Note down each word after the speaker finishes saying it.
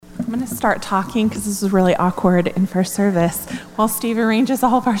I'm going to start talking because this is really awkward in first service while Steve arranges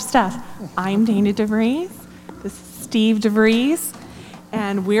all of our stuff. I'm Dana DeVries. This is Steve DeVries.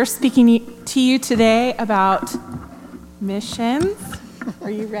 And we're speaking to you today about missions.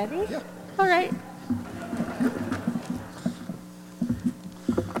 Are you ready? Yeah. All right.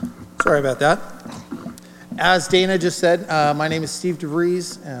 Sorry about that. As Dana just said, my name is Steve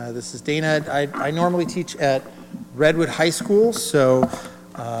DeVries. This is Dana. I normally teach at Redwood High School,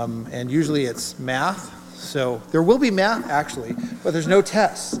 and usually it's math. So there will be math, actually, but there's no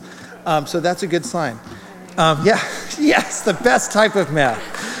tests. So that's a good sign. Yes, the best type of math.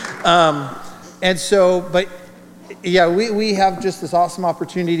 We have just this awesome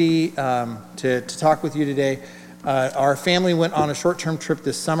opportunity to talk with you today. Our family went on a short-term trip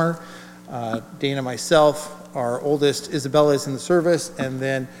this summer. Dana, myself, our oldest, Isabella, is in the service, and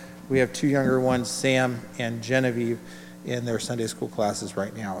then we have two younger ones, Sam and Genevieve, in their Sunday school classes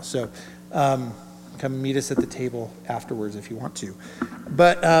right now. So come meet us at the table afterwards if you want to.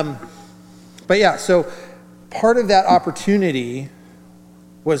 So part of that opportunity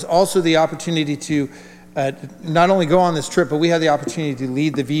was also the opportunity to not only go on this trip, but we had the opportunity to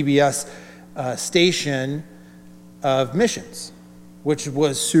lead the VBS station of missions, which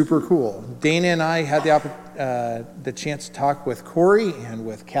was super cool. Dana and I had the chance to talk with Corey and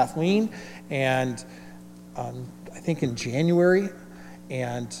with Kathleen, and I think in January,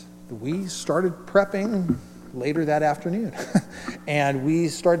 and we started prepping later that afternoon. And we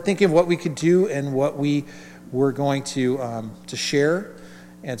started thinking of what we could do and what we were going to share.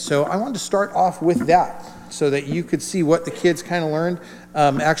 And so I wanted to start off with that so that you could see what the kids kind of learned.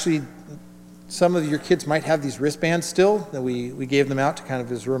 Actually, some of your kids might have these wristbands still that we gave them out to kind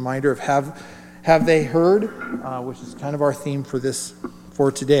of as a reminder of have they heard, which is kind of our theme for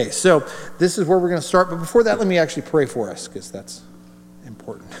today. So this is where we're going to start. But before that, let me actually pray for us because that's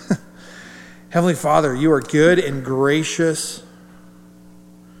important. Heavenly Father, you are good and gracious.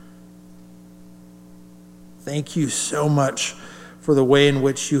 Thank you so much for the way in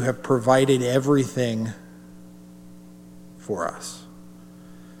which you have provided everything for us.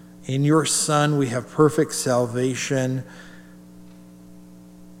 In your Son, we have perfect salvation.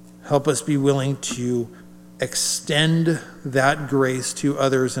 Help us be willing to extend that grace to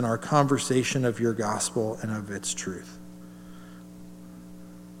others in our conversation of your gospel and of its truth.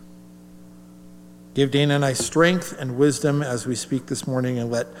 Give Dana and I strength and wisdom as we speak this morning, and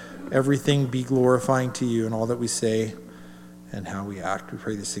let everything be glorifying to you in all that we say and how we act. We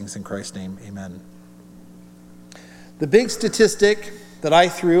pray these things in Christ's name. Amen. The big statistic that I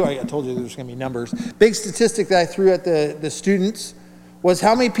threw, I told you there's going to be numbers, big statistic that I threw at the students was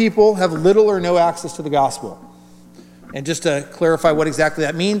how many people have little or no access to the gospel. And just to clarify what exactly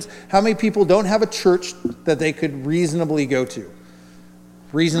that means, how many people don't have a church that they could reasonably go to?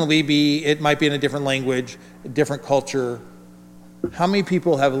 It might be in a different language, a different culture. How many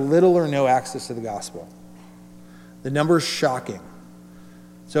people have little or no access to the gospel? The number is shocking.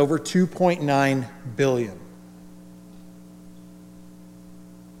 It's over 2.9 billion.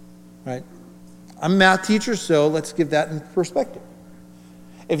 Right? I'm a math teacher, so let's give that in perspective.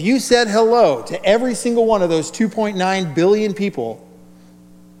 If you said hello to every single one of those 2.9 billion people,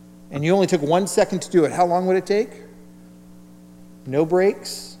 and you only took 1 second to do it, how long would it take? No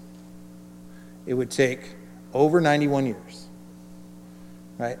breaks. It would take over 91 years.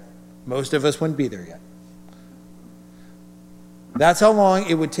 Right? Most of us wouldn't be there yet. That's how long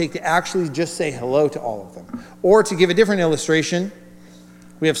it would take to actually just say hello to all of them. Or to give a different illustration,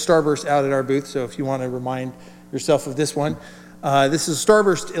 we have Starburst out at our booth, so if you want to remind yourself of this one, this is a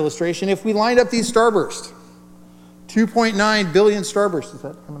Starburst illustration. If we lined up these Starburst, 2.9 billion Starbursts. Is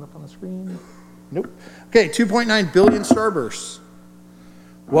that coming up on the screen? Nope. Okay, 2.9 billion Starbursts.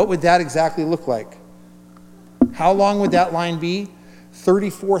 What would that exactly look like? How long would that line be?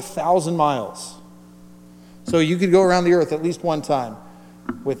 34,000 miles. So you could go around the earth at least one time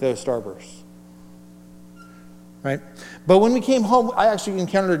with those Starbursts. Right? But when we came home, I actually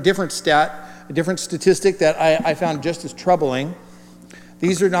encountered a different statistic that I found just as troubling.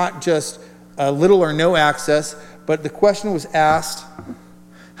 These are not just little or no access, but the question was asked,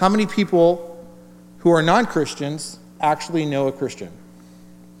 how many people who are non-Christians actually know a Christian?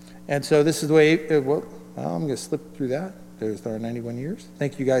 And so this is the way, I'm going to slip through that. There's our 91 years.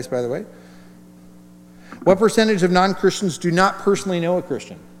 Thank you guys, by the way. What percentage of non-Christians do not personally know a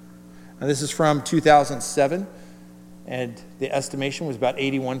Christian? Now, this is from 2007, and the estimation was about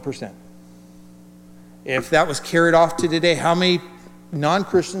 81%. If that was carried off to today, how many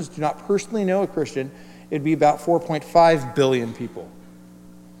non-Christians do not personally know a Christian? It'd be about 4.5 billion people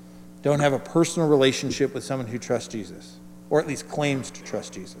don't have a personal relationship with someone who trusts Jesus. or at least claims to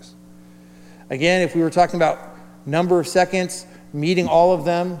trust Jesus. Again, if we were talking about number of seconds, meeting all of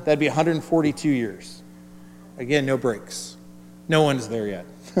them, that'd be 142 years. Again, no breaks. No one's there yet.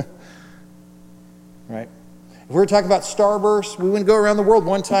 Right? If we were talking about starbursts, we wouldn't go around the world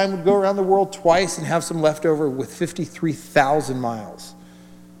one time, we'd go around the world twice and have some left over with 53,000 miles.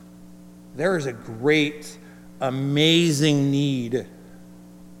 There is a great, amazing need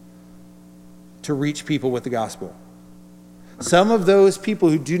to reach people with the gospel. Some of those people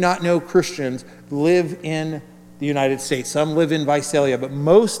who do not know Christians live in the United States. Some live in Visalia, but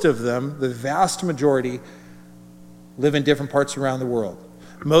most of them, the vast majority, live in different parts around the world.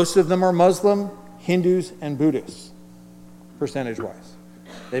 Most of them are Muslim, Hindus, and Buddhists, percentage-wise.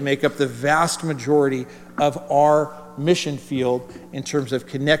 They make up the vast majority of our mission field in terms of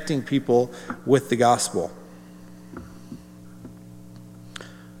connecting people with the gospel.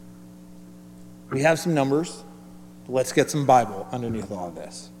 We have some numbers. Let's get some Bible underneath all of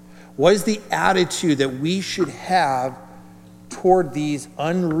this. What is the attitude that we should have toward these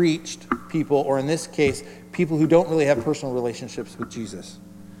unreached people, or in this case, people who don't really have personal relationships with Jesus?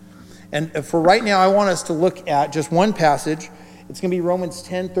 And for right now, I want us to look at just one passage. It's going to be Romans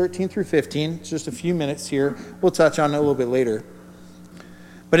 10, 13 through 15. It's just a few minutes here. We'll touch on it a little bit later.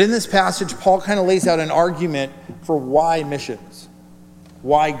 But in this passage, Paul kind of lays out an argument for why missions,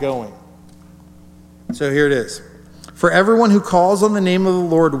 why going. So here it is. For everyone who calls on the name of the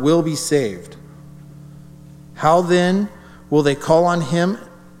Lord will be saved. How then will they call on him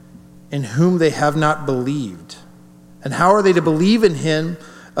in whom they have not believed? And how are they to believe in him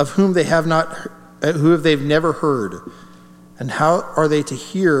of whom they've never heard? And how are they to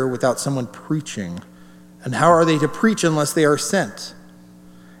hear without someone preaching? And how are they to preach unless they are sent?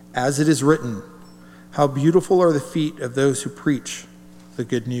 As it is written, how beautiful are the feet of those who preach the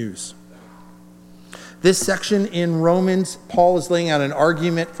good news. This section in Romans, Paul is laying out an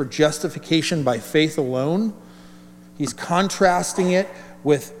argument for justification by faith alone. He's contrasting it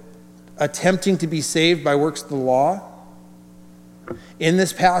with attempting to be saved by works of the law. In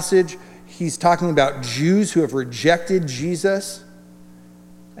this passage, he's talking about Jews who have rejected Jesus.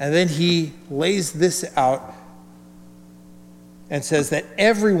 And then he lays this out and says that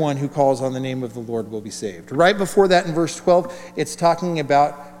everyone who calls on the name of the Lord will be saved. Right before that in verse 12, it's talking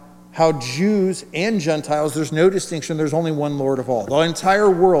about how Jews and Gentiles, there's no distinction, there's only one Lord of all. The entire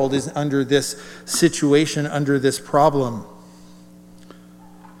world is under this situation, under this problem.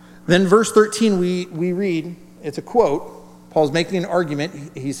 Then verse 13, we read, it's a quote. Paul's making an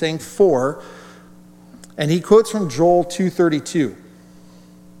argument. He's saying for, and he quotes from Joel 2:32.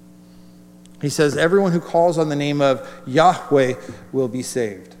 He says, everyone who calls on the name of Yahweh will be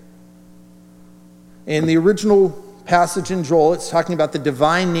saved. In the original passage in Joel, it's talking about the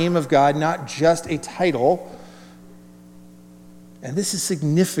divine name of God, not just a title. And this is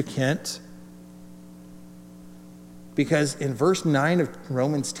significant because in verse 9 of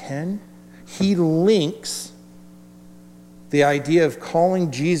Romans 10, he links the idea of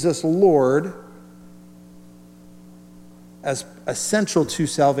calling Jesus Lord as essential to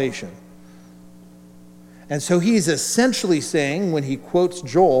salvation. And so he's essentially saying, when he quotes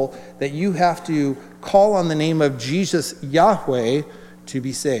Joel, that you have to call on the name of Jesus Yahweh to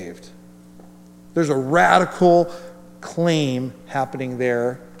be saved. There's a radical claim happening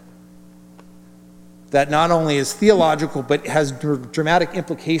there that not only is theological, but has dramatic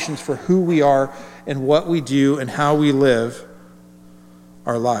implications for who we are and what we do and how we live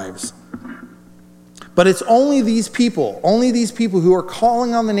our lives. But it's only these people who are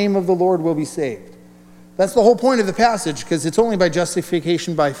calling on the name of the Lord will be saved. That's the whole point of the passage, because it's only by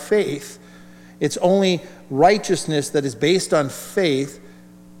justification by faith. It's only righteousness that is based on faith.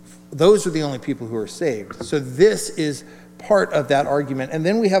 Those are the only people who are saved. So this is part of that argument. And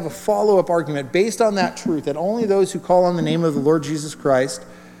then we have a follow-up argument based on that truth, that only those who call on the name of the Lord Jesus Christ,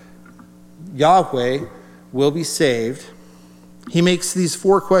 Yahweh, will be saved. He has these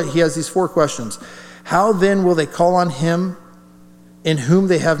four questions. How then will they call on him in whom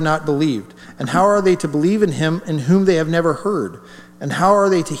they have not believed? And how are they to believe in him in whom they have never heard? And how are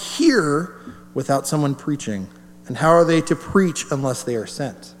they to hear without someone preaching? And how are they to preach unless they are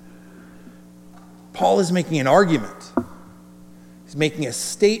sent? Paul is making an argument. He's making a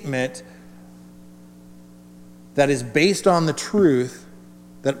statement that is based on the truth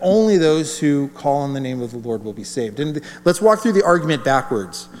that only those who call on the name of the Lord will be saved. And let's walk through the argument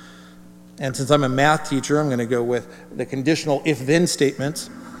backwards. And since I'm a math teacher, I'm going to go with the conditional if-then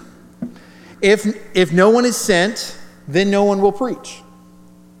statements. If no one is sent, then no one will preach.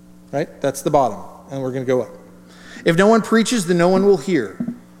 Right? That's the bottom. And we're going to go up. If no one preaches, then no one will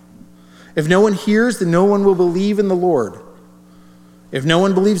hear. If no one hears, then no one will believe in the Lord. If no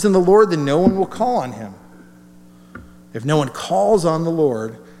one believes in the Lord, then no one will call on him. If no one calls on the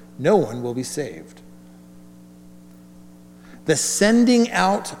Lord, no one will be saved. The sending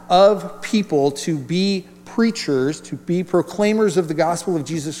out of people to be preachers, to be proclaimers of the gospel of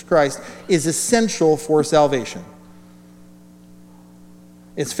Jesus Christ, is essential for salvation.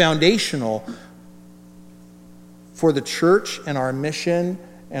 It's foundational for the church and our mission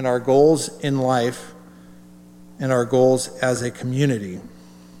and our goals in life and our goals as a community.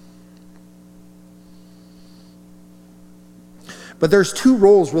 But there's two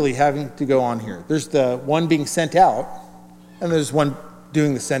roles really having to go on here. There's the one being sent out, and there's one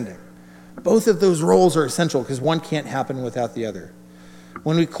doing the sending. Both of those roles are essential because one can't happen without the other.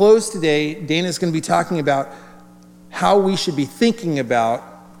 When we close today, Dana's going to be talking about how we should be thinking about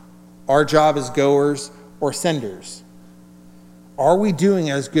our job as goers or senders. Are we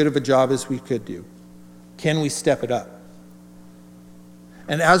doing as good of a job as we could do? Can we step it up?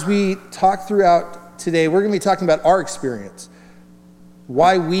 And as we talk throughout today, we're going to be talking about our experience,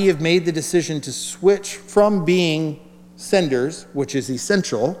 why we have made the decision to switch from being senders, which is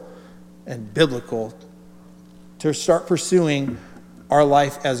essential and biblical, to start pursuing our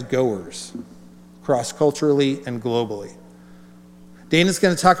life as goers, cross-culturally and globally. Dana's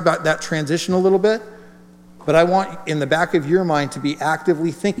going to talk about that transition a little bit, but I want in the back of your mind to be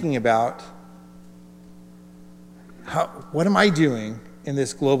actively thinking about what am I doing in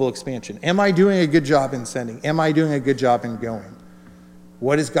this global expansion? Am I doing a good job in sending? Am I doing a good job in going?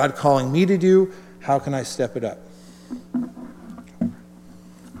 What is God calling me to do? How can I step it up?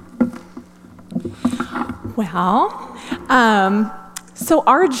 Well, so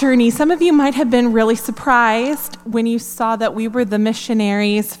our journey, some of you might have been really surprised when you saw that we were the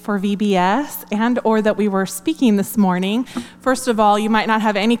missionaries for VBS and or that we were speaking this morning. First of all, you might not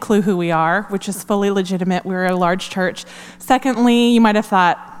have any clue who we are, which is fully legitimate. We're a large church. Secondly, you might have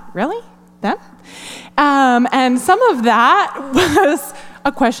thought, really? Them? And some of that was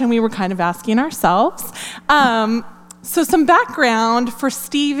a question we were kind of asking ourselves. So some background for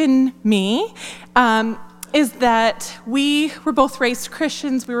Steve and me is that we were both raised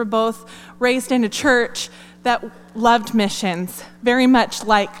Christians. We were both raised in a church that loved missions, very much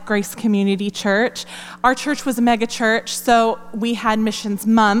like Grace Community Church. Our church was a mega church, so we had Missions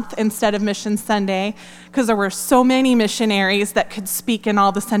Month instead of Mission Sunday because there were so many missionaries that could speak in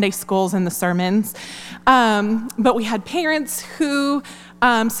all the Sunday schools and the sermons. But we had parents who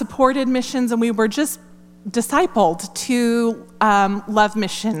supported missions, and we were just discipled to love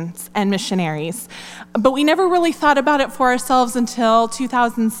missions and missionaries. But we never really thought about it for ourselves until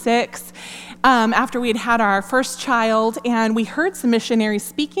 2006, after we had our first child, and we heard some missionaries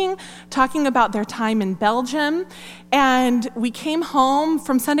speaking, talking about their time in Belgium. And we came home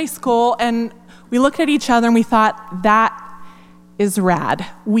from Sunday school, and we looked at each other, and we thought, that is rad.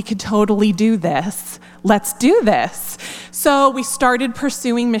 We could totally do this. Let's do this. So we started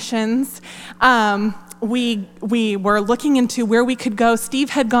pursuing missions. We were looking into where we could go. Steve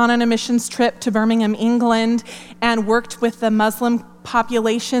had gone on a missions trip to Birmingham, England, and worked with the Muslim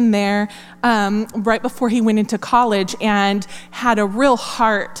population there right before he went into college and had a real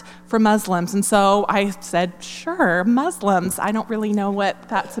heart for Muslims. And so I said, sure, Muslims. I don't really know what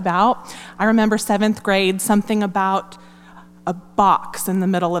that's about. I remember 7th grade, something about a box in the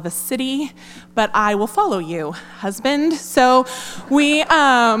middle of a city, but I will follow you, husband. So we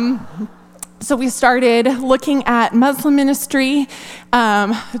started looking at Muslim ministry,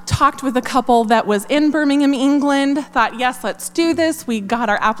 talked with a couple that was in Birmingham, England, thought, yes, let's do this. We got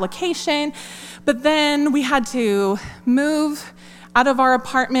our application, but then we had to move out of our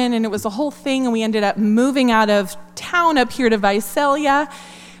apartment, and it was a whole thing, and we ended up moving out of town up here to Visalia.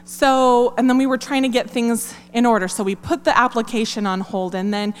 And then we were trying to get things in order. So we put the application on hold,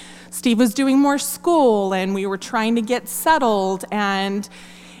 and then Steve was doing more school, and we were trying to get settled, and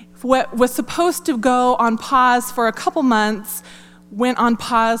what was supposed to go on pause for a couple months went on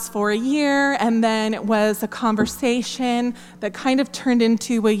pause for a year, and then it was a conversation that kind of turned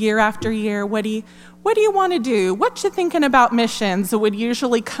into a year after year. What do you want to do? What you thinking about missions? It would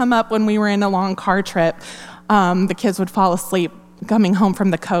usually come up when we were in a long car trip. The kids would fall asleep coming home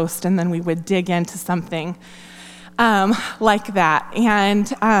from the coast, and then we would dig into something like that. And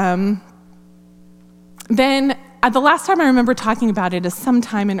then the last time I remember talking about it is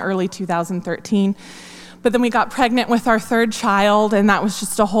sometime in early 2013. But then we got pregnant with our third child, and that was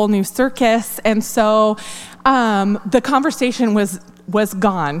just a whole new circus. And so the conversation was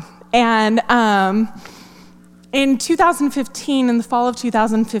gone. And in 2015, in the fall of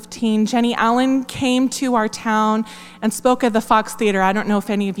 2015, Jenny Allen came to our town and spoke at the Fox Theater. I don't know if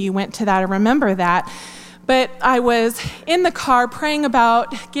any of you went to that or remember that. But I was in the car praying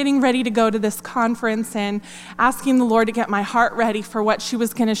about getting ready to go to this conference and asking the Lord to get my heart ready for what she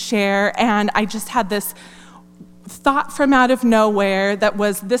was going to share. And I just had this thought from out of nowhere that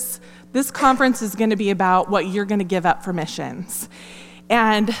was this conference is going to be about what you're going to give up for missions.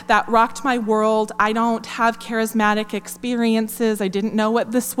 And that rocked my world. I don't have charismatic experiences. I didn't know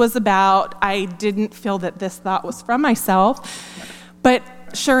what this was about. I didn't feel that this thought was from myself. But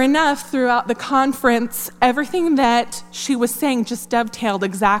sure enough, throughout the conference, everything that she was saying just dovetailed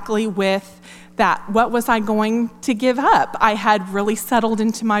exactly with that. What was I going to give up? I had really settled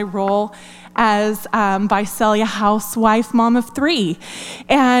into my role as Visalia housewife, mom of 3.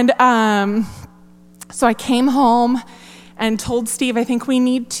 And so I came home and told Steve, I think we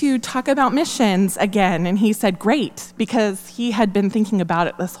need to talk about missions again. And he said, great, because he had been thinking about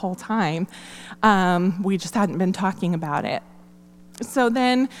it this whole time. We just hadn't been talking about it. So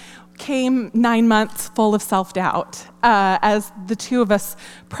then came 9 months full of self-doubt as the two of us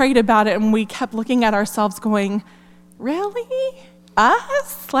prayed about it, and we kept looking at ourselves going, really?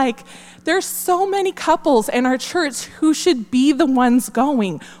 Us? Like, there's so many couples in our church who should be the ones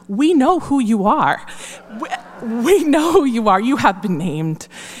going. We know who you are. We know who you are. You have been named.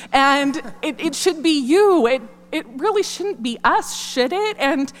 And it should be you. It really shouldn't be us, should it?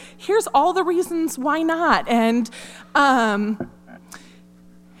 And here's all the reasons why not.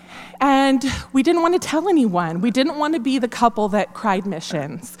 And we didn't want to tell anyone. We didn't want to be the couple that cried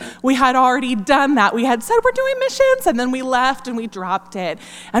missions. We had already done that. We had said we're doing missions, and then we left and we dropped it.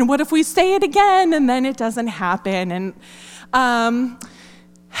 And what if we say it again and then it doesn't happen? And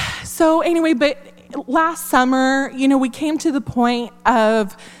so anyway, but last summer, we came to the point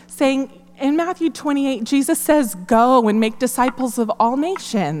of saying, in Matthew 28, Jesus says, go and make disciples of all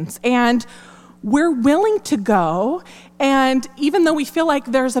nations. And we're willing to go, and even though we feel like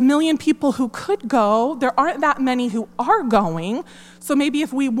there's a million people who could go, there aren't that many who are going. So maybe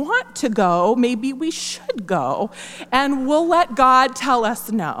if we want to go, maybe we should go, and we'll let God tell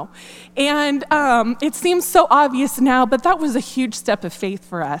us no. And it seems so obvious now, but that was a huge step of faith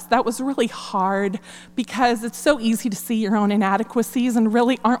for us. That was really hard because it's so easy to see your own inadequacies, and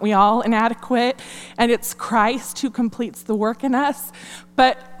really, aren't we all inadequate? And it's Christ who completes the work in us.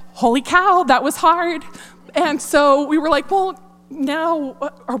 But holy cow, that was hard. And so we were like, well, now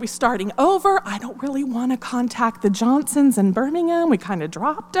are we starting over? I don't really want to contact the Johnsons in Birmingham. We kind of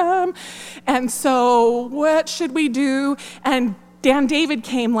dropped them. And so what should we do? And Dan David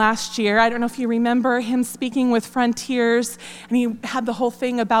came last year. I don't know if you remember him speaking with Frontiers, and he had the whole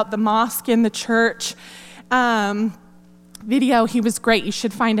thing about the mosque in the church. Video. He was great. You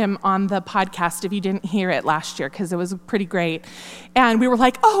should find him on the podcast if you didn't hear it last year, because it was pretty great. And we were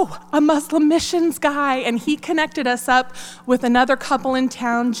like, oh, a Muslim missions guy. And he connected us up with another couple in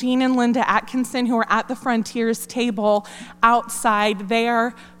town, Jean and Linda Atkinson, who are at the Frontiers table outside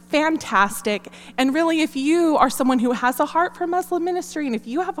there. Fantastic. And really, if you are someone who has a heart for Muslim ministry, and if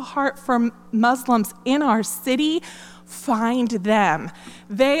you have a heart for Muslims in our city, find them.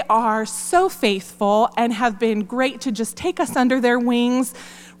 They are so faithful and have been great to just take us under their wings,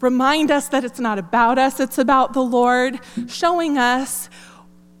 remind us that it's not about us, it's about the Lord, showing us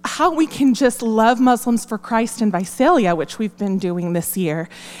how we can just love Muslims for Christ in Visalia, which we've been doing this year.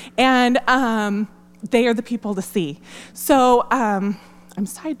 And they are the people to see. So I'm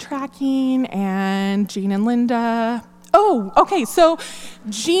sidetracking, and Jean and Linda. Oh, okay, so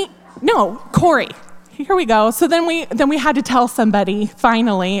Corey. Here we go. So then we had to tell somebody,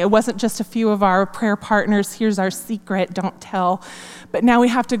 finally. It wasn't just a few of our prayer partners, here's our secret, don't tell. But now we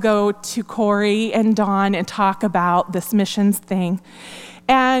have to go to Corey and Dawn and talk about this missions thing.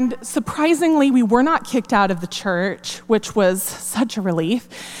 And surprisingly, we were not kicked out of the church, which was such a relief.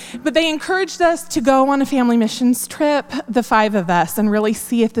 But they encouraged us to go on a family missions trip, the 5 of us, and really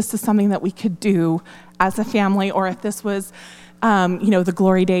see if this is something that we could do as a family, or if this was the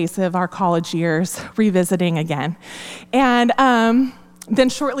glory days of our college years revisiting again. And then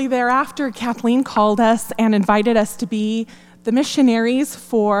shortly thereafter, Kathleen called us and invited us to be the missionaries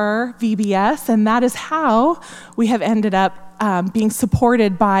for VBS, and that is how we have ended up being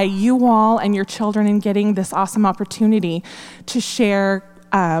supported by you all and your children in getting this awesome opportunity to share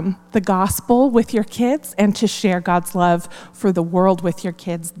the gospel with your kids and to share God's love for the world with your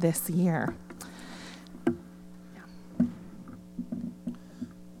kids this year.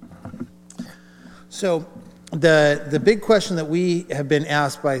 So the big question that we have been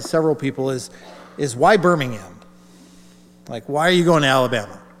asked by several people is why Birmingham? Like, why are you going to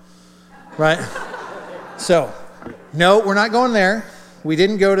Alabama? Right? So, no, we're not going there. We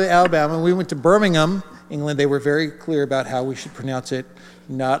didn't go to Alabama. We went to Birmingham, England. They were very clear about how we should pronounce it,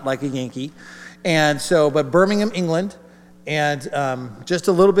 not like a Yankee. And so, but Birmingham, England, and just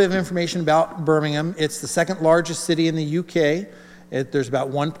a little bit of information about Birmingham. It's the second largest city in the UK. There's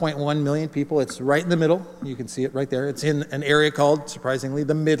about 1.1 million people. It's right in the middle. You can see it right there. It's in an area called, surprisingly,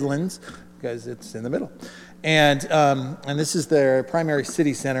 the Midlands, because it's in the middle. And this is their primary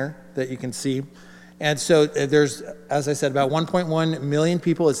city center that you can see. And so there's, as I said, about 1.1 million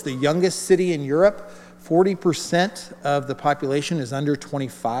people. It's the youngest city in Europe. 40% of the population is under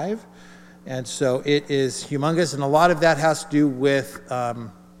 25. And so it is humongous. And a lot of that has to do with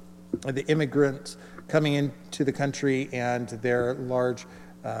the immigrants coming into the country and their large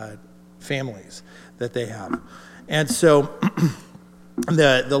families that they have. And so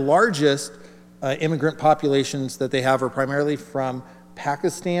the largest immigrant populations that they have are primarily from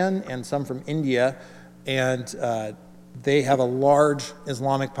Pakistan and some from India, and they have a large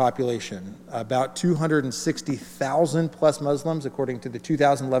Islamic population, about 260,000 plus Muslims, according to the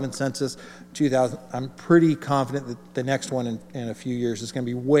 2011 census. I'm pretty confident that the next one in a few years is going to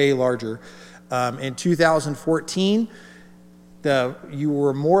be way larger. In 2014, you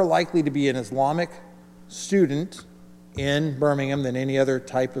were more likely to be an Islamic student in Birmingham than any other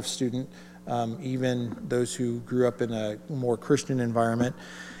type of student, even those who grew up in a more Christian environment.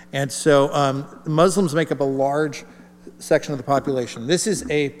 And so Muslims make up a large section of the population. This is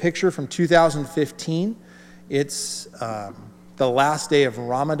a picture from 2015. It's the last day of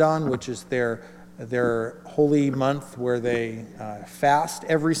Ramadan, which is their holy month where they fast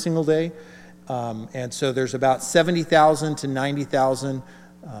every single day. And so there's about 70,000 to 90,000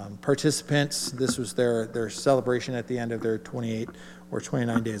 participants. This was their celebration at the end of their 28 or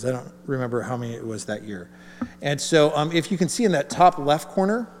 29 days. I don't remember how many it was that year. And so if you can see in that top left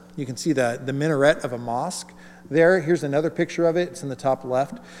corner, you can see the minaret of a mosque there. Here's another picture of it. It's in the top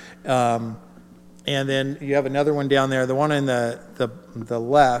left. And then you have another one down there. The one in the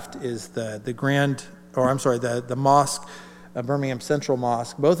left is the mosque, Birmingham Central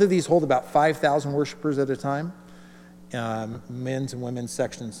Mosque. Both of these hold about 5,000 worshipers at a time, men's and women's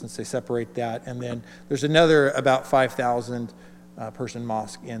sections, since they separate that. And then there's another about 5,000 person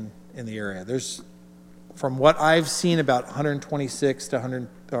mosque in the area. There's, from what I've seen, about 126 to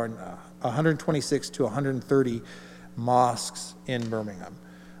 130 mosques in Birmingham.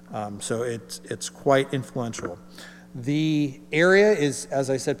 So it's quite influential. The area is, as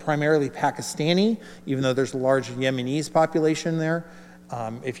I said, primarily Pakistani, even though there's a large Yemenis population there.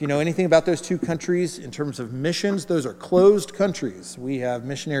 If you know anything about those two countries in terms of missions, those are closed countries. We have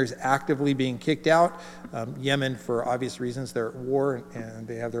missionaries actively being kicked out. Yemen, for obvious reasons, they're at war and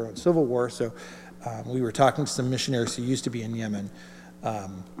they have their own civil war. So we were talking to some missionaries who used to be in Yemen.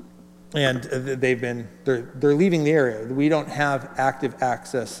 And they're leaving the area. We don't have active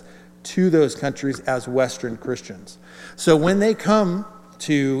access to those countries as Western Christians. So when they come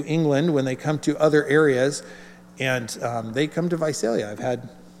to England, when they come to other areas, and they come to Visalia, I've had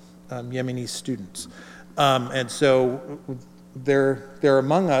Yemeni students. And so they're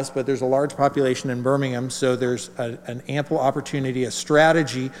among us, but there's a large population in Birmingham, so there's an ample opportunity, a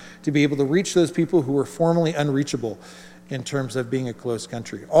strategy to be able to reach those people who were formerly unreachable in terms of being a closed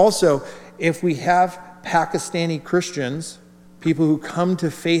country. Also, if we have Pakistani Christians, people who come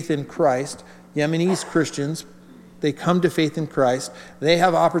to faith in Christ, Yemenis Christians, they come to faith in Christ, they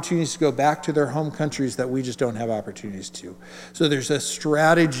have opportunities to go back to their home countries that we just don't have opportunities to. So there's a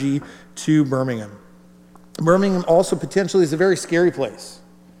strategy to Birmingham. Birmingham also potentially is a very scary place.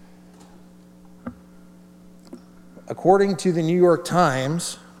 According to the New York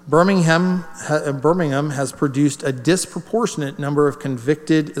Times, Birmingham has produced a disproportionate number of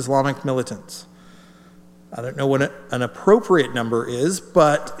convicted Islamic militants. I don't know what an appropriate number is,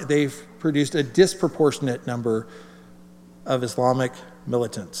 but they've produced a disproportionate number of Islamic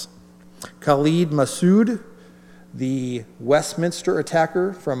militants. Khalid Massoud, the Westminster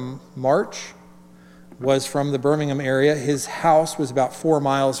attacker from March, was from the Birmingham area. His house was about 4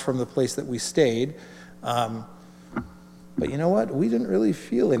 miles from the place that we stayed. But you know what? We didn't really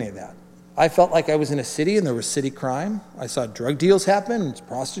feel any of that. I felt like I was in a city and there was city crime. I saw drug deals happen and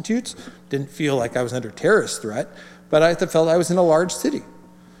prostitutes. Didn't feel like I was under terrorist threat, but I felt I was in a large city,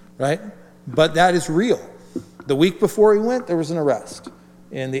 right? But that is real. The week before we went, there was an arrest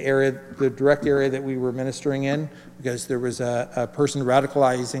in the area, the direct area that we were ministering in, because there was a person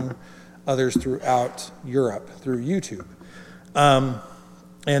radicalizing others throughout Europe through YouTube.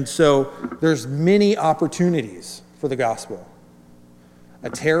 And so there's many opportunities for the gospel. A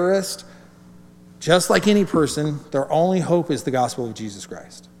terrorist, just like any person, their only hope is the gospel of Jesus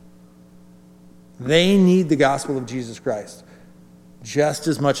Christ. They need the gospel of Jesus Christ just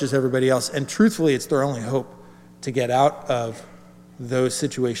as much as everybody else. And truthfully, it's their only hope to get out of those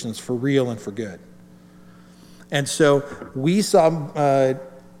situations for real and for good. And so we saw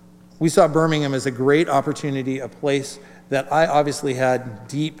Birmingham as a great opportunity, a place that I obviously had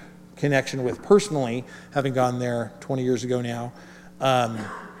deep connection with personally, having gone there 20 years ago now.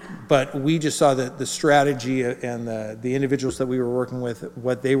 But we just saw the strategy and the individuals that we were working with,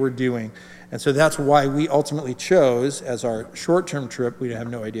 what they were doing. And so that's why we ultimately chose, as our short-term trip, we have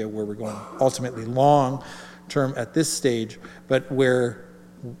no idea where we're going ultimately long-term at this stage, but where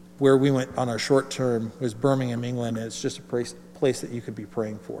we went on our short-term was Birmingham, England, and it's just a place that you could be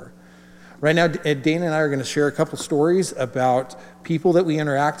praying for. Right now, Dana and I are going to share a couple stories about people that we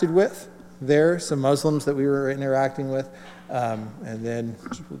interacted with there, some Muslims that we were interacting with, and then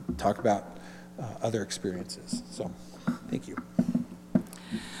we'll talk about other experiences. So, thank you.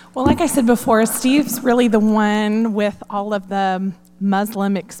 Well, like I said before, Steve's really the one with all of the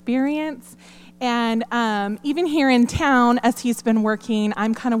Muslim experience. And even here in town, as he's been working,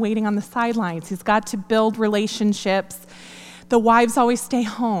 I'm kind of waiting on the sidelines. He's got to build relationships. The wives always stay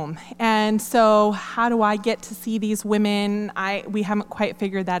home. And so how do I get to see these women? We haven't quite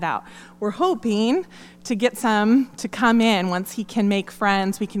figured that out. We're hoping to get some to come in. Once he can make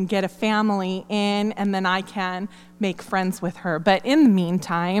friends, we can get a family in, and then I can make friends with her. But in the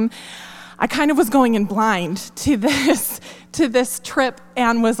meantime, I kind of was going in blind to this trip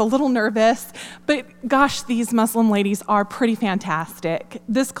and was a little nervous, but gosh, these Muslim ladies are pretty fantastic.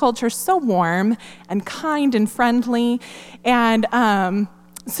 This culture is so warm and kind and friendly, and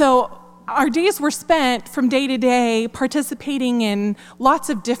so our days were spent from day to day participating in lots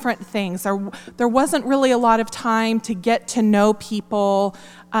of different things. There wasn't really a lot of time to get to know people,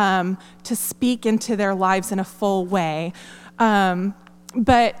 to speak into their lives in a full way,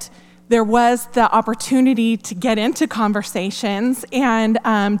 but there was the opportunity to get into conversations and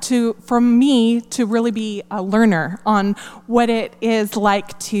for me to really be a learner on what it is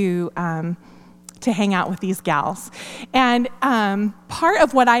like to hang out with these gals. And part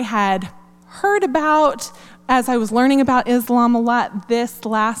of what I had heard about as I was learning about Islam a lot this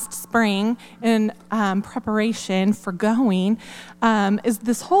last spring in preparation for going is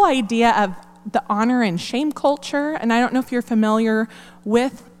this whole idea of the honor and shame culture. And I don't know if you're familiar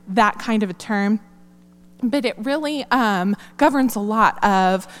with that kind of a term, but it really governs a lot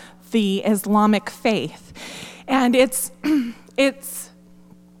of the Islamic faith. And it's I'm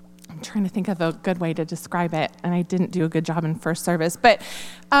trying to think of a good way to describe it, and I didn't do a good job in first service, but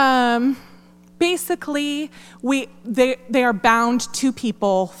basically they are bound to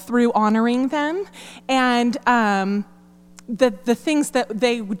people through honoring them, and the things that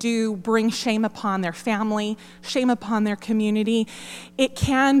they do bring shame upon their family, shame upon their community. It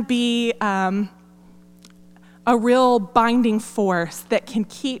can be a real binding force that can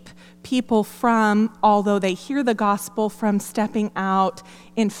keep people from, although they hear the gospel, from stepping out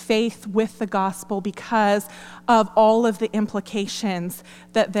in faith with the gospel because of all of the implications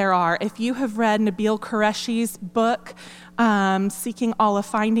that there are. If you have read Nabil Qureshi's book, Seeking Allah,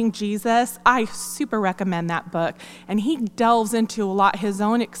 Finding Jesus, I super recommend that book. And he delves into a lot his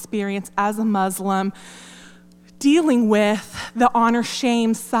own experience as a Muslim, dealing with the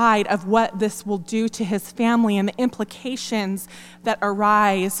honor-shame side of what this will do to his family and the implications that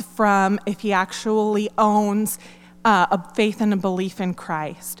arise from if he actually owns a faith and a belief in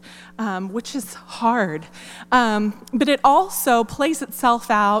Christ, which is hard. But it also plays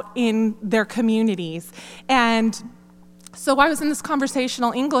itself out in their communities. And so I was in this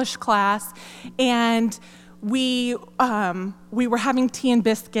conversational English class, and we were having tea and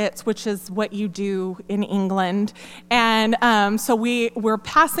biscuits, which is what you do in England. And so we were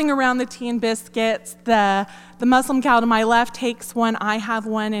passing around the tea and biscuits. The Muslim gal to my left takes one, I have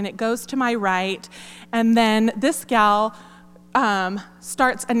one, and it goes to my right. And then this gal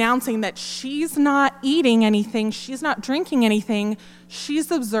starts announcing that she's not eating anything, she's not drinking anything,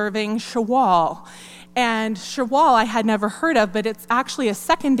 she's observing Shawwal. And Shawwal I had never heard of, but it's actually a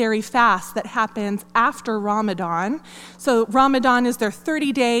secondary fast that happens after Ramadan. So Ramadan is their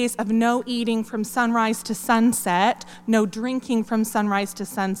 30 days of no eating from sunrise to sunset, no drinking from sunrise to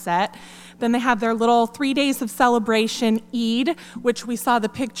sunset. Then they have their little 3 days of celebration, Eid, which we saw the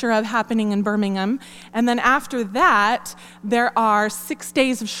picture of happening in Birmingham. And then after that, there are 6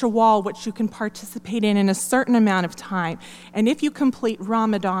 days of Shawwal, which you can participate in a certain amount of time. And if you complete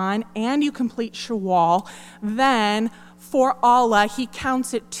Ramadan and you complete Shawwal, then for Allah, He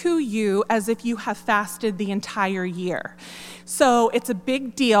counts it to you as if you have fasted the entire year. So it's a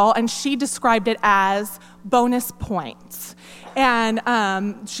big deal, and she described it as bonus points.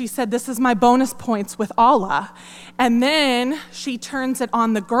 And she said, this is my bonus points with Allah. And then she turns it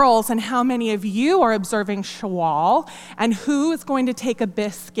on the girls and how many of you are observing Shawwal and who is going to take a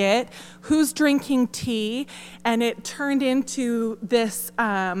biscuit, who's drinking tea. And it turned into this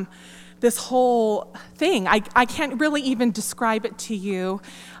whole thing. I can't really even describe it to you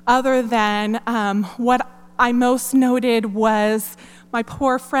other than what I most noted was my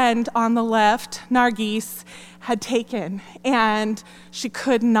poor friend on the left, Nargis, had taken, and she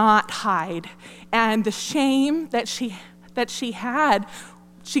could not hide. And the shame that she had,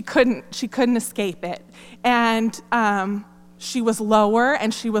 she couldn't escape it. And she was lower,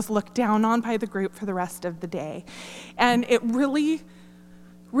 and she was looked down on by the group for the rest of the day. And it really,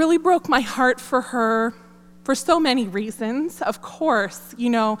 really broke my heart for her for so many reasons. Of course,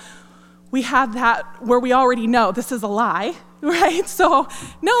 we have that where we already know this is a lie, right? So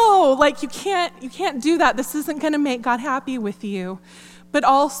no, you can't do that. This isn't going to make God happy with you. But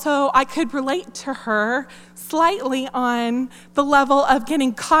also I could relate to her slightly on the level of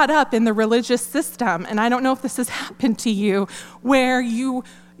getting caught up in the religious system. And I don't know if this has happened to you, where you,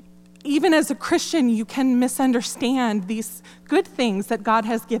 even as a Christian, you can misunderstand these good things that God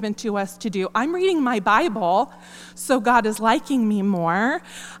has given to us to do. I'm reading my Bible, so God is liking me more.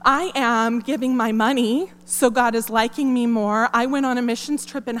 I am giving my money, so God is liking me more. I went on a missions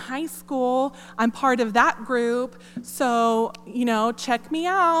trip in high school. I'm part of that group, so, check me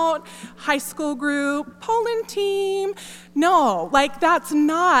out. High school group, Poland team. No, that's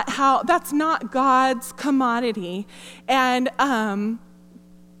not God's commodity. And my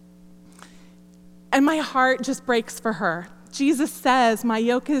heart just breaks for her. Jesus says, my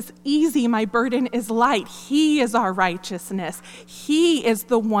yoke is easy, my burden is light. He is our righteousness. He is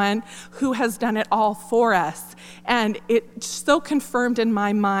the one who has done it all for us. And it so confirmed in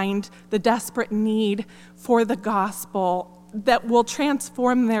my mind the desperate need for the gospel that will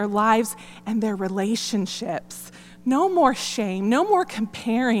transform their lives and their relationships. No more shame, no more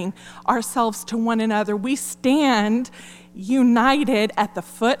comparing ourselves to one another. We stand united at the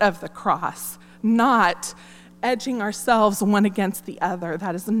foot of the cross, not edging ourselves one against the other.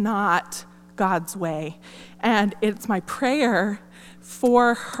 That is not God's way. And it's my prayer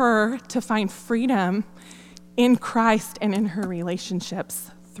for her to find freedom in Christ and in her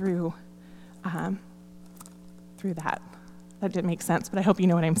relationships through that. That didn't make sense, but I hope you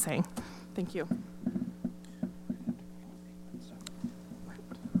know what I'm saying. Thank you.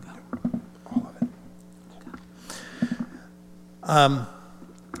 All of it.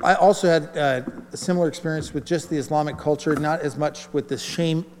 I also had a similar experience with just the Islamic culture, not as much with the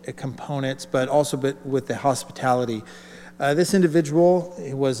shame components, but also with the hospitality. This individual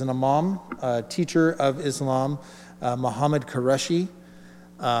was an imam, a teacher of Islam, Muhammad Qureshi.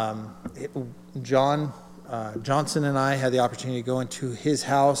 Johnson and I had the opportunity to go into his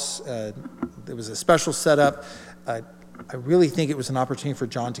house. There was a special setup. I really think it was an opportunity for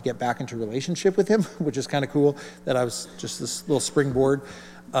John to get back into relationship with him, which is kind of cool that I was just this little springboard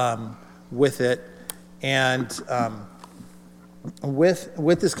with it. And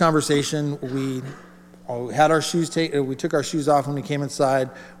with this conversation, we had our shoes we took our shoes off when we came inside.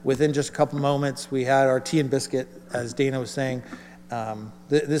 Within just a couple moments, we had our tea and biscuit, as Dana was saying.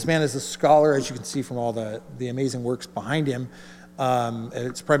 This man is a scholar, as you can see from all the amazing works behind him.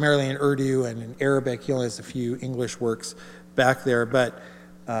 It's primarily in Urdu and in Arabic. He only has a few English works back there, but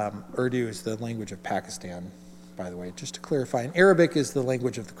Urdu is the language of Pakistan, by the way, just to clarify. And Arabic is the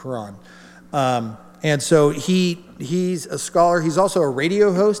language of the Quran. And so he's a scholar. He's also a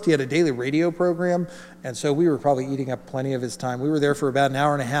radio host. He had a daily radio program, and so we were probably eating up plenty of his time. We were there for about an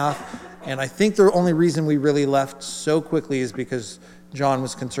hour and a half, and I think the only reason we really left so quickly is because John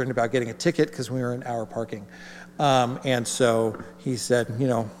was concerned about getting a ticket because we were in hour parking. And so he said,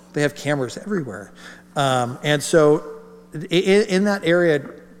 they have cameras everywhere. And so in that area,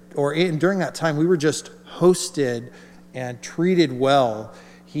 during that time, we were just hosted and treated well.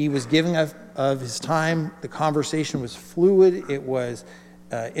 He was giving of his time. The conversation was fluid. It was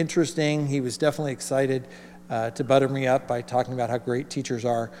interesting. He was definitely excited to butter me up by talking about how great teachers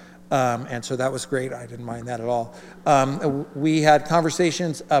are. And so that was great. I didn't mind that at all. We had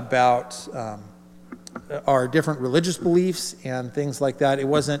conversations about our different religious beliefs and things like that. It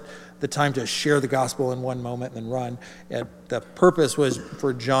wasn't the time to share the gospel in one moment and then run. The purpose was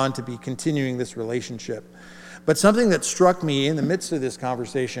for John to be continuing this relationship. But something that struck me in the midst of this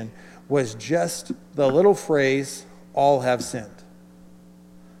conversation was just the little phrase, all have sinned.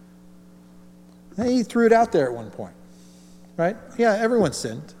 And he threw it out there at one point, right? Yeah, everyone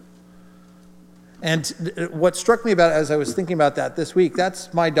sinned. And what struck me about it as I was thinking about that this week,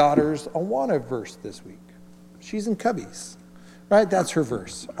 that's my daughter's Awana verse this week. She's in Cubbies. right? That's her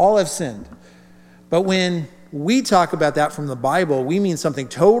verse. All have sinned. But when we talk about that from the Bible, we mean something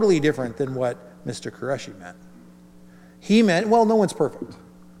totally different than what Mr. Qureshi meant. He meant, well, no one's perfect.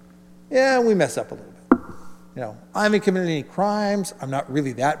 Yeah, we mess up a little bit. I haven't committed any crimes. I'm not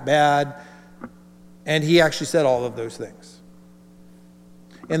really that bad. And he actually said all of those things.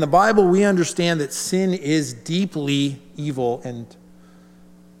 In the Bible, we understand that sin is deeply evil, and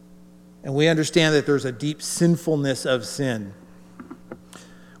we understand that there's a deep sinfulness of sin.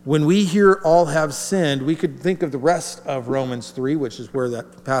 When we hear all have sinned, we could think of the rest of Romans 3, which is where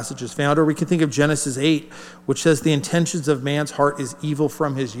that passage is found, or we could think of Genesis 8, which says the intentions of man's heart is evil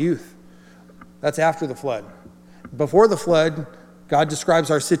from his youth. That's after the flood. Before the flood, God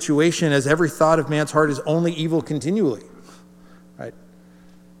describes our situation as every thought of man's heart is only evil continually. Right?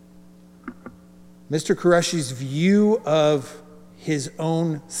 Mr. Qureshi's view of his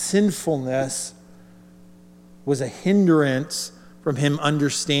own sinfulness was a hindrance from him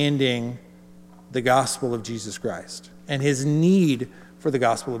understanding the gospel of Jesus Christ and his need for the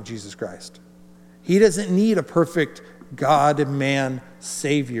gospel of Jesus Christ. He doesn't need a perfect God-man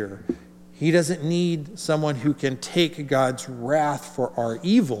Savior. He doesn't need someone who can take God's wrath for our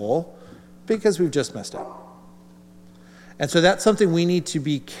evil because we've just messed up. And so that's something we need to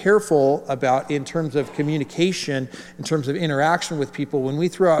be careful about in terms of communication, in terms of interaction with people. When we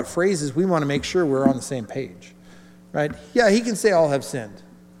throw out phrases, we want to make sure we're on the same page, right? Yeah, he can say all have sinned.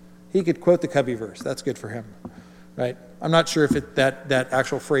 He could quote the Cubby verse. That's good for him, right? I'm not sure if that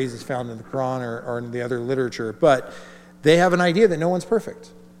actual phrase is found in the Quran or in the other literature, but they have an idea that no one's perfect.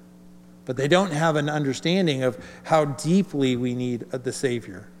 But they don't have an understanding of how deeply we need the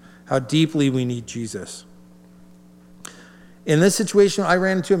Savior, how deeply we need Jesus. In this situation, I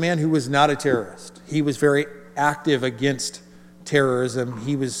ran into a man who was not a terrorist. He was very active against terrorism.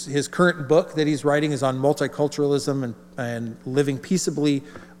 His current book that he's writing is on multiculturalism and living peaceably,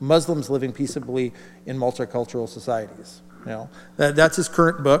 Muslims living peaceably in multicultural societies. That's his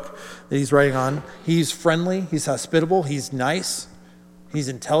current book that he's writing on. He's friendly, he's hospitable, he's nice, he's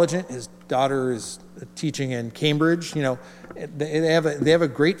intelligent. His daughter is teaching in Cambridge. They have a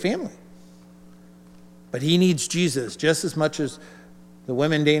great family. But he needs Jesus just as much as the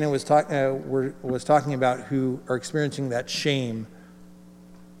women Dana was talking about who are experiencing that shame.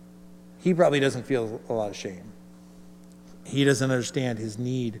 He probably doesn't feel a lot of shame. He doesn't understand his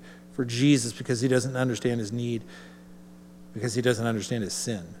need for Jesus because he doesn't understand his need, because he doesn't understand his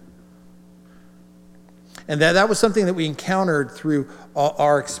sin. And that was something that we encountered through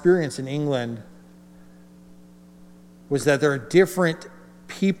our experience in England, was that there are different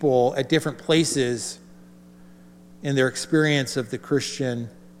people at different places in their experience of the Christian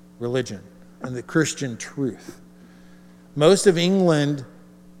religion and the Christian truth. Most of England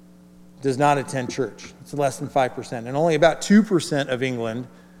does not attend church. It's less than 5%. And only about 2% of England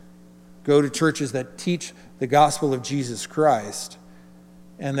go to churches that teach the gospel of Jesus Christ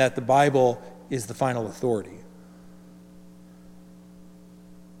and that the Bible is the final authority.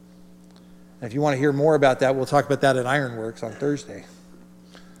 And if you want to hear more about that, we'll talk about that at Ironworks on Thursday.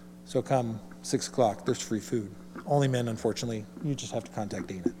 So come 6 o'clock, there's free food. Only men, unfortunately. You just have to contact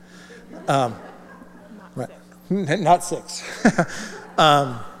Dana. Not six.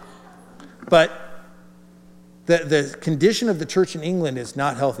 But the condition of the church in England is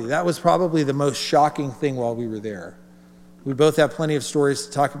not healthy. That was probably the most shocking thing while we were there. We both have plenty of stories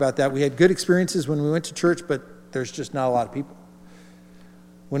to talk about that. We had good experiences when we went to church, but there's just not a lot of people.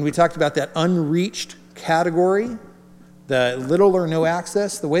 When we talked about that unreached category, the little or no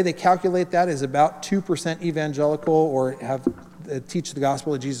access, the way they calculate that is about 2% evangelical or teach the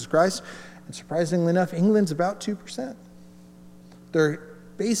gospel of Jesus Christ. And surprisingly enough, England's about 2%. They're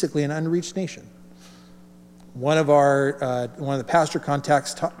basically an unreached nation. One of the pastor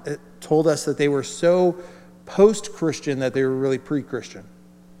contacts told us that they were so post-Christian that they were really pre-Christian.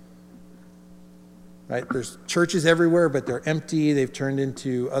 Right? There's churches everywhere, but they're empty. They've turned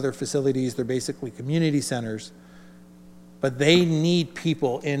into other facilities. They're basically community centers. But they need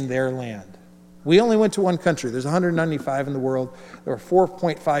people in their land. We only went to one country. There's 195 in the world. There are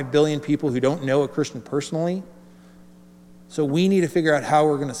 4.5 billion people who don't know a Christian personally. So we need to figure out how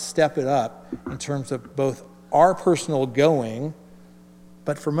we're going to step it up in terms of both our personal going,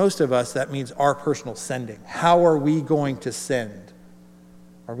 but for most of us, that means our personal sending. How are we going to send?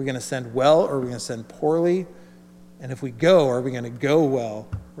 Are we going to send well, or are we going to send poorly? And if we go, are we going to go well,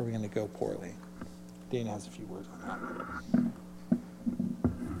 or are we going to go poorly? Dana has a few words on that.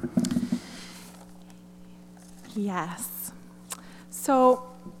 Yes. So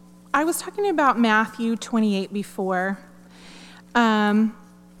I was talking about Matthew 28 before. And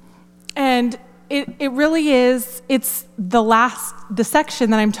it really is, it's the section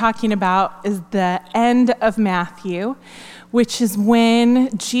that I'm talking about is the end of Matthew, which is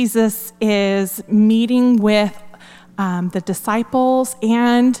when Jesus is meeting with the disciples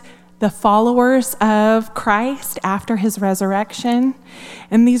and the followers of Christ after his resurrection.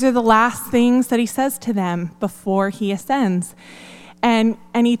 And these are the last things that he says to them before he ascends. And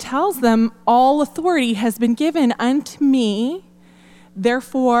he tells them, all authority has been given unto me,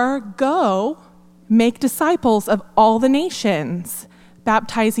 therefore go, make disciples of all the nations,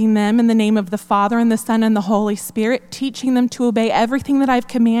 baptizing them in the name of the Father and the Son and the Holy Spirit, teaching them to obey everything that I've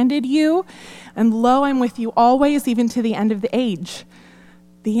commanded you. And lo, I'm with you always, even to the end of the age.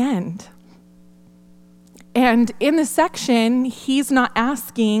 The end. And in this section, he's not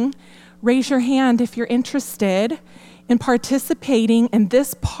asking, raise your hand if you're interested in participating in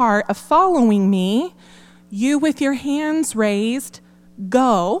this part of following me. You with your hands raised,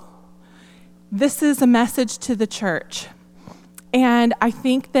 go. This is a message to the church. And I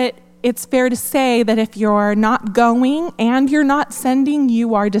think that it's fair to say that if you're not going and you're not sending,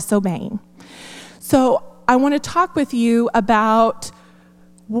 you are disobeying. So I want to talk with you about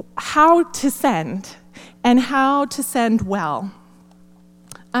how to send and how to send well.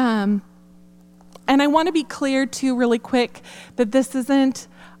 And I want to be clear too, really quick, that this isn't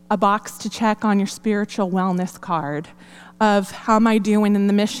a box to check on your spiritual wellness card of how am I doing in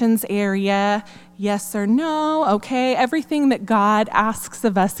the missions area, yes or no, okay, everything that God asks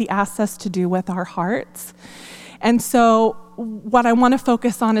of us, he asks us to do with our hearts. And so what I want to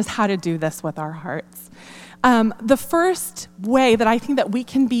focus on is how to do this with our hearts. The first way that I think that we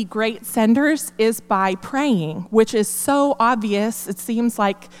can be great senders is by praying, which is so obvious, it seems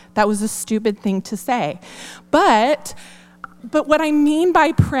like that was a stupid thing to say. But what I mean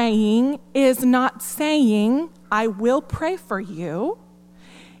by praying is not saying, I will pray for you,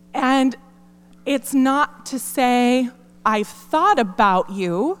 and it's not to say, I've thought about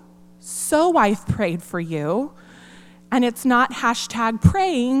you, so I've prayed for you, and it's not hashtag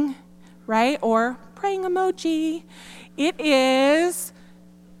praying, right, or praying emoji. It is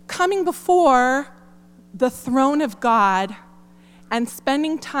coming before the throne of God and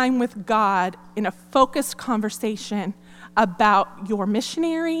spending time with God in a focused conversation about your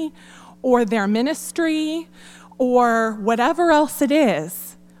missionary or their ministry or whatever else it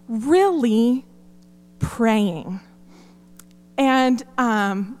is, really praying. And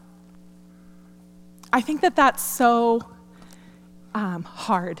I think that that's so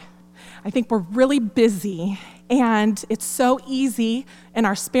hard. I think we're really busy, and it's so easy in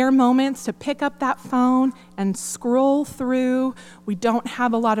our spare moments to pick up that phone and scroll through. We don't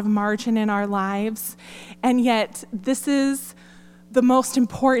have a lot of margin in our lives, and yet this is the most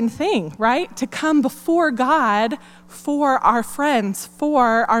important thing, right? To come before God for our friends,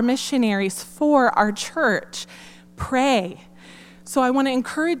 for our missionaries, for our church. Pray. So I want to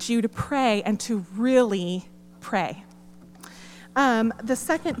encourage you to pray and to really pray. The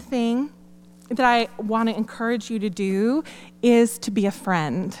second thing that I want to encourage you to do is to be a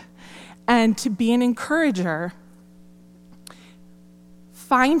friend and to be an encourager.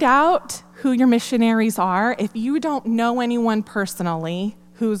 Find out who your missionaries are. If you don't know anyone personally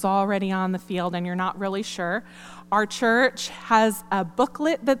who's already on the field and you're not really sure, our church has a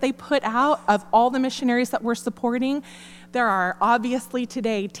booklet that they put out of all the missionaries that we're supporting. There are obviously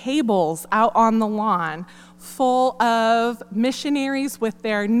today tables out on the lawn full of missionaries with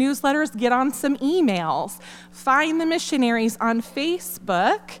their newsletters. Get on some emails. Find the missionaries on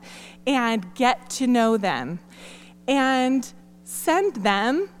Facebook and get to know them. And send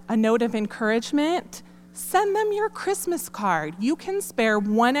them a note of encouragement. Send them your Christmas card. You can spare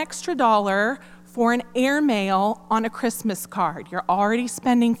 $1 extra for an airmail on a Christmas card. You're already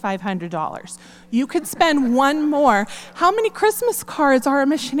spending $500. You could spend one more. How many Christmas cards are our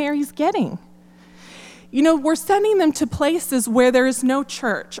missionaries getting? You know, we're sending them to places where there is no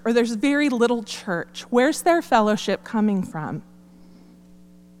church or there's very little church. Where's their fellowship coming from?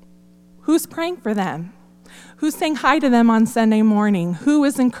 Who's praying for them? Who's saying hi to them on Sunday morning? Who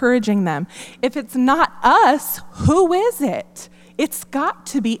is encouraging them? If it's not us, who is it? It's got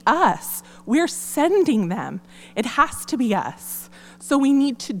to be us. We're sending them. It has to be us. So we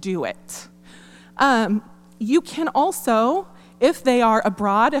need to do it. You can also, if they are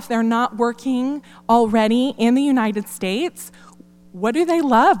abroad, if they're not working already in the United States, what do they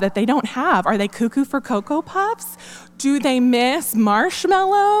love that they don't have? Are they cuckoo for Cocoa Puffs? Do they miss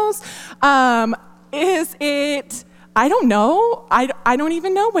marshmallows? Is it, I don't know. I don't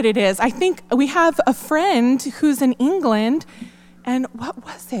even know what it is. I think we have a friend who's in England, and what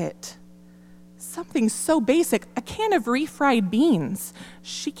was it? something so basic, a can of refried beans.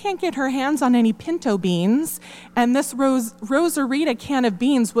 She can't get her hands on any pinto beans, and this Rosarita can of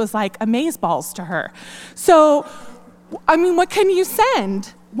beans was like amazeballs to her. So, I mean, what can you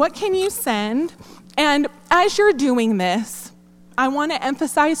send? What can you send? And as you're doing this, I want to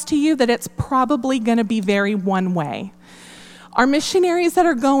emphasize to you that it's probably going to be very one way. Our missionaries that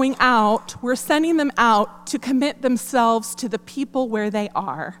are going out, we're sending them out to commit themselves to the people where they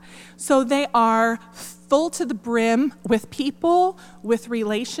are. So they are full to the brim with people, with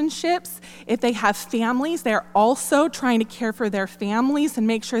relationships. If they have families, they're also trying to care for their families and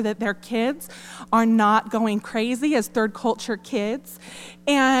make sure that their kids are not going crazy as third culture kids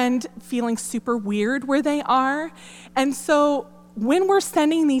and feeling super weird where they are. And so when we're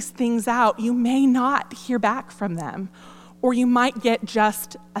sending these things out, you may not hear back from them. Or you might get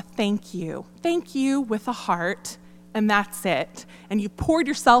just a thank you with a heart, and that's it. And you poured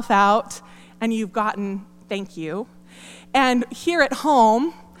yourself out, and you've gotten thank you. And here at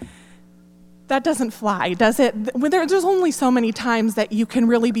home, that doesn't fly, does it? There's only so many times that you can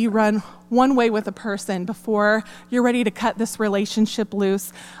really be run one way with a person before you're ready to cut this relationship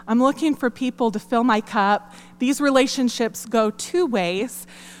loose. I'm looking for people to fill my cup. These relationships go two ways,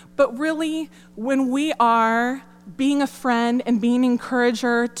 but really, when we are being a friend and being an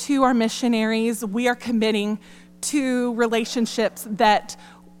encourager to our missionaries, we are committing to relationships that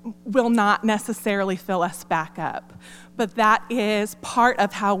will not necessarily fill us back up. But that is part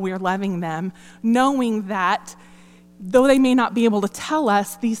of how we're loving them, knowing that though they may not be able to tell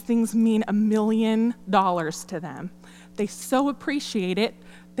us, these things mean $1 million to them. They so appreciate it,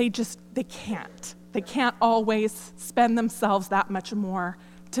 they can't. They can't always spend themselves that much more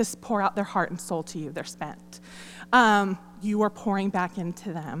to pour out their heart and soul to you. They're spent. You are pouring back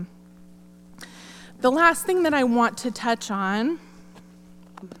into them. The last thing that I want to touch on,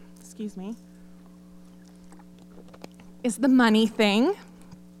 is the money thing.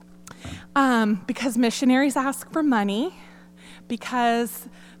 Because missionaries ask for money, because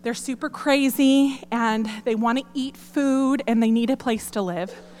they're super crazy and they want to eat food and they need a place to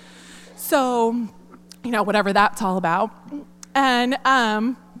live. So, whatever that's all about. And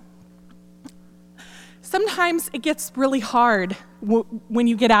sometimes it gets really hard when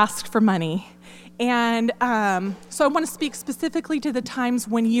you get asked for money. And so I want to speak specifically to the times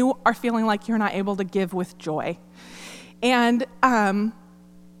when you are feeling like you're not able to give with joy. And I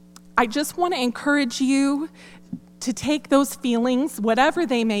just want to encourage you to take those feelings, whatever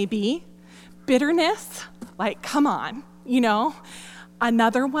they may be, bitterness, like, come on,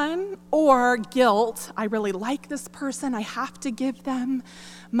 another one, or guilt. I really like this person. I have to give them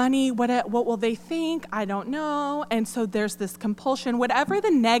money. What will they think? I don't know. And so there's this compulsion. Whatever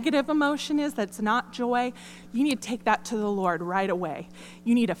the negative emotion is that's not joy, you need to take that to the Lord right away.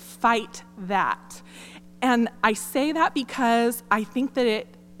 You need to fight that. And I say that because I think that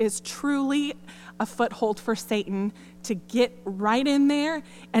it is truly a foothold for Satan to get right in there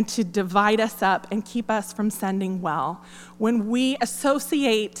and to divide us up and keep us from sending well. When we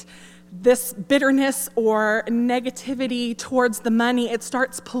associate this bitterness or negativity towards the money, it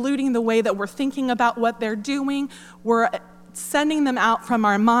starts polluting the way that we're thinking about what they're doing. We're sending them out from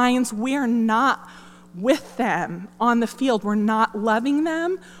our minds. We're not with them on the field. We're not loving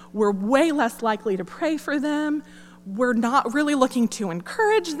them. We're way less likely to pray for them. We're not really looking to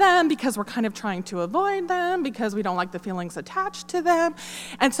encourage them because we're kind of trying to avoid them because we don't like the feelings attached to them.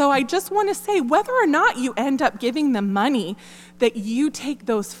 And so I just want to say, whether or not you end up giving them money, that you take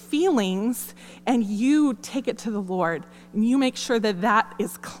those feelings and you take it to the Lord and you make sure that that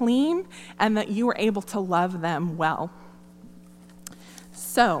is clean and that you are able to love them well.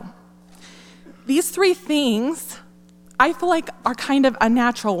 So these three things I feel like are kind of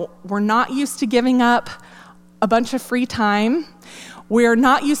unnatural. We're not used to giving up a bunch of free time. We're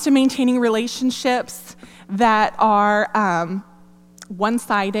not used to maintaining relationships that are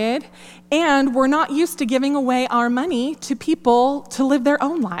one-sided, and we're not used to giving away our money to people to live their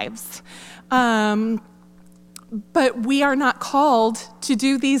own lives. But we are not called to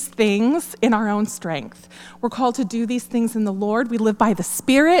do these things in our own strength. We're called to do these things in the Lord. We live by the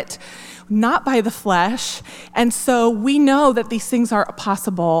Spirit, not by the flesh, and so we know that these things are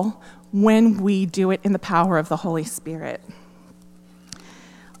possible when we do it in the power of the Holy Spirit.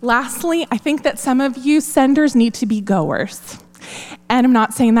 Lastly, I think that some of you senders need to be goers. And I'm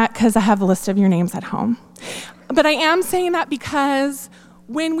not saying that because I have a list of your names at home. But I am saying that because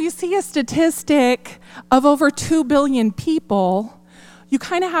when we see a statistic of over 2 billion people, you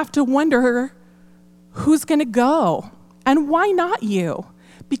kind of have to wonder who's going to go. And why not you?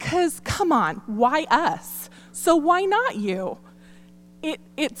 Because, come on, why us? So why not you?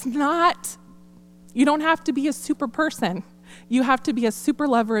 It's not You don't have to be a super person. You have to be a super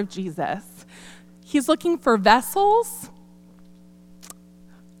lover of Jesus. He's looking for vessels.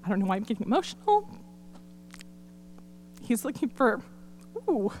 I don't know why I'm getting emotional. He's looking for,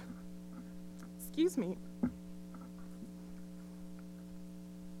 excuse me.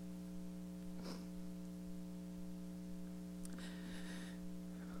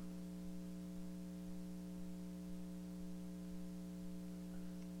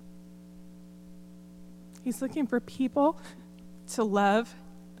 He's looking for people to love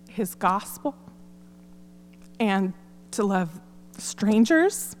his gospel and to love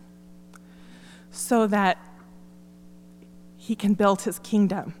strangers so that he can build his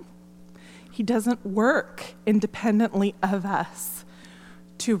kingdom. He doesn't work independently of us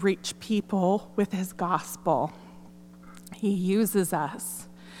to reach people with his gospel. He uses us.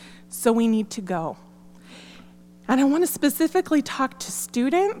 So we need to go. And I want to specifically talk to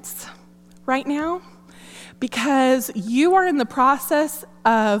students right now, because you are in the process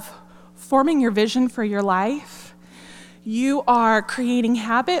of forming your vision for your life. You are creating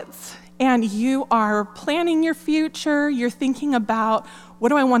habits, and you are planning your future. You're thinking about, what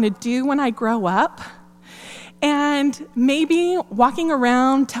do I want to do when I grow up? And maybe walking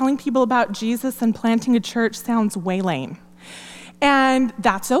around telling people about Jesus and planting a church sounds way lame. And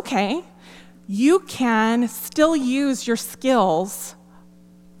that's okay. You can still use your skills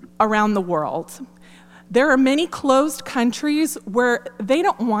around the world. There are many closed countries where they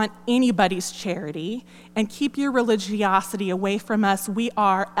don't want anybody's charity, and keep your religiosity away from us. We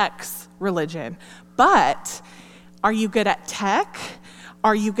are ex-religion. But are you good at tech?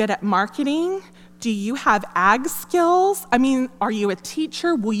 Are you good at marketing? Do you have ag skills? I mean, are you a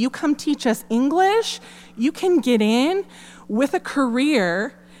teacher? Will you come teach us English? You can get in with a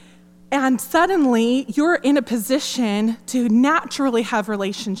career, and suddenly you're in a position to naturally have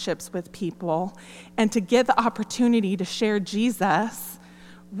relationships with people and to get the opportunity to share Jesus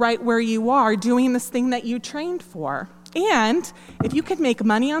right where you are doing this thing that you trained for. And if you could make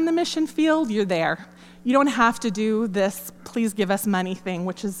money on the mission field, you're there. You don't have to do this please give us money thing,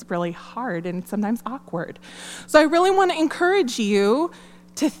 which is really hard and sometimes awkward. So I really want to encourage you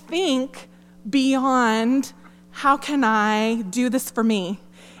to think beyond, how can I do this for me?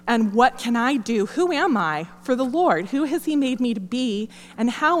 And what can I do? Who am I for the Lord? Who has he made me to be? And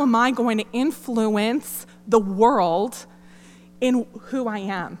how am I going to influence the world in who I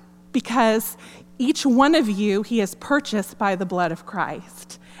am? Because each one of you, he has purchased by the blood of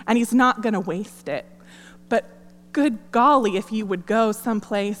Christ, and he's not going to waste it. But good golly, if you would go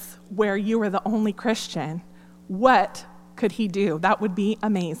someplace where you were the only Christian, what could he do? That would be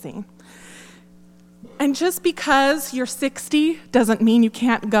amazing. And just because you're 60 doesn't mean you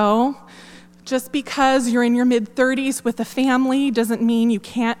can't go. Just because you're in your mid-30s with a family doesn't mean you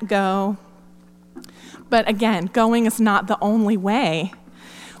can't go. But again, going is not the only way.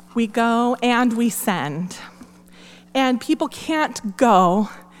 We go and we send. And people can't go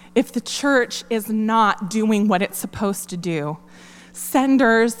if the church is not doing what it's supposed to do.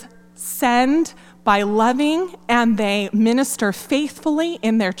 Senders send by loving, and they minister faithfully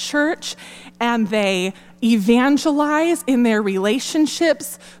in their church, and they evangelize in their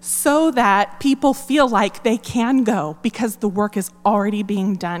relationships so that people feel like they can go because the work is already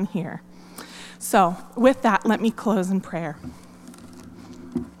being done here. So with that, let me close in prayer.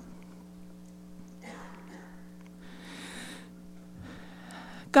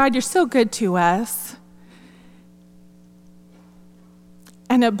 God, you're so good to us.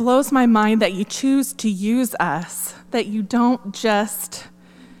 And it blows my mind that you choose to use us, that you don't just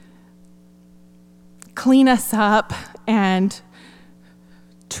clean us up and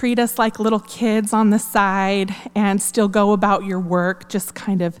treat us like little kids on the side and still go about your work, just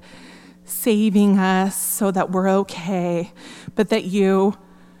kind of saving us so that we're okay, but that you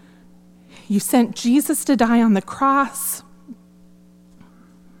sent Jesus to die on the cross.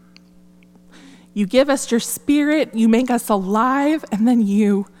 You give us your spirit, you make us alive, and then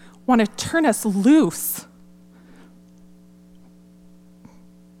you want to turn us loose.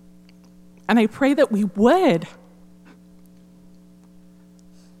 And I pray that we would.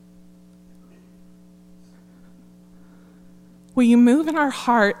 Will you move in our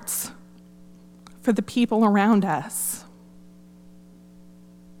hearts for the people around us?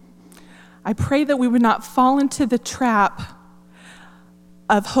 I pray that we would not fall into the trap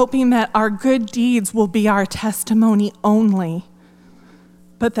of hoping that our good deeds will be our testimony only,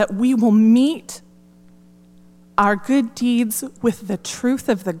 but that we will meet our good deeds with the truth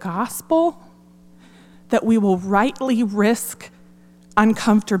of the gospel, that we will rightly risk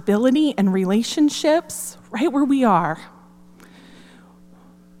uncomfortability in relationships right where we are.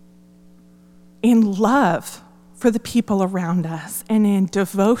 in love for the people around us and in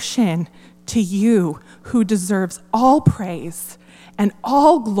devotion to you, who deserves all praise and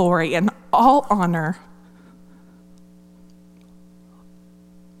all glory and all honor.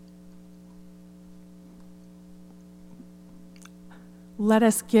 Let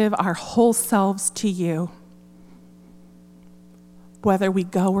us give our whole selves to you. Whether we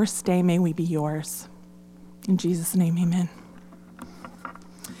go or stay, may we be yours. In Jesus' name, amen.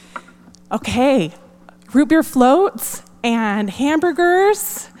 Okay, root beer floats and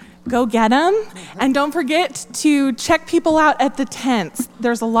hamburgers. Go get them. And don't forget to check people out at the tents.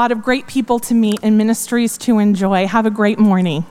 There's a lot of great people to meet and ministries to enjoy. Have a great morning.